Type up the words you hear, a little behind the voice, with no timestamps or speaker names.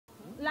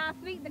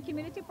last week the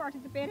community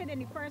participated in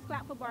the first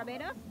Clap for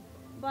Barbados,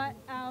 but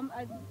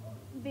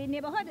the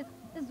neighborhood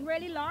is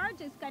really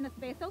large. It's kind of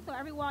spaced out, so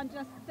everyone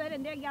just stood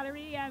in their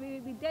gallery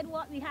and we did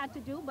what we had to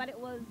do, but it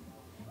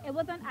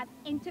wasn't as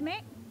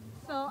intimate.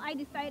 So I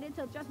decided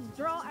to just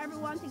draw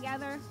everyone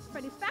together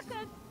for the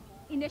second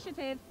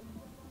initiative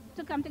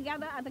to come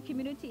together as a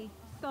community.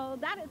 So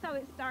that is how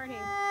it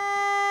started.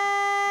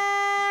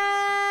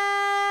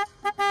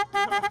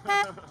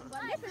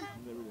 But this is,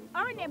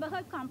 our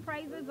neighborhood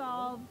comprises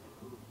of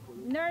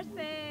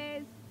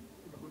nurses,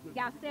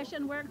 gas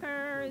station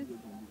workers,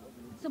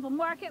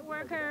 supermarket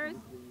workers.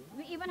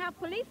 We even have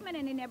policemen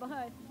in the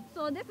neighborhood.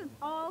 So this is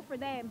all for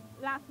them.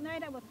 Last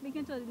night I was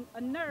speaking to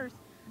a nurse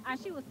and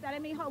she was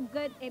telling me how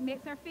good it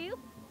makes her feel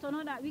to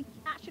know that we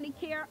actually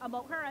care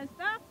about her and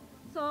stuff.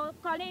 So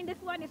Colleen, this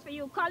one is for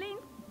you. Colleen,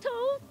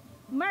 2,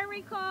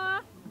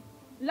 Marika,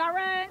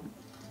 Lawrence,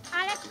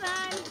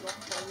 Alexandre.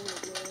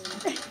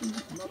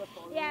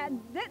 Yeah,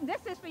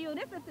 this is for you.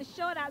 This is to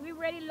show that we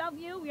really love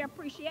you. We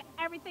appreciate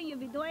everything you'll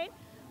be doing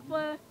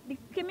for the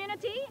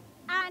community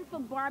and for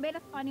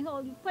Barbados on the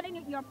whole.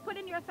 You're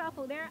putting yourself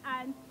out there,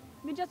 and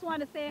we just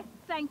want to say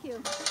thank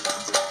you.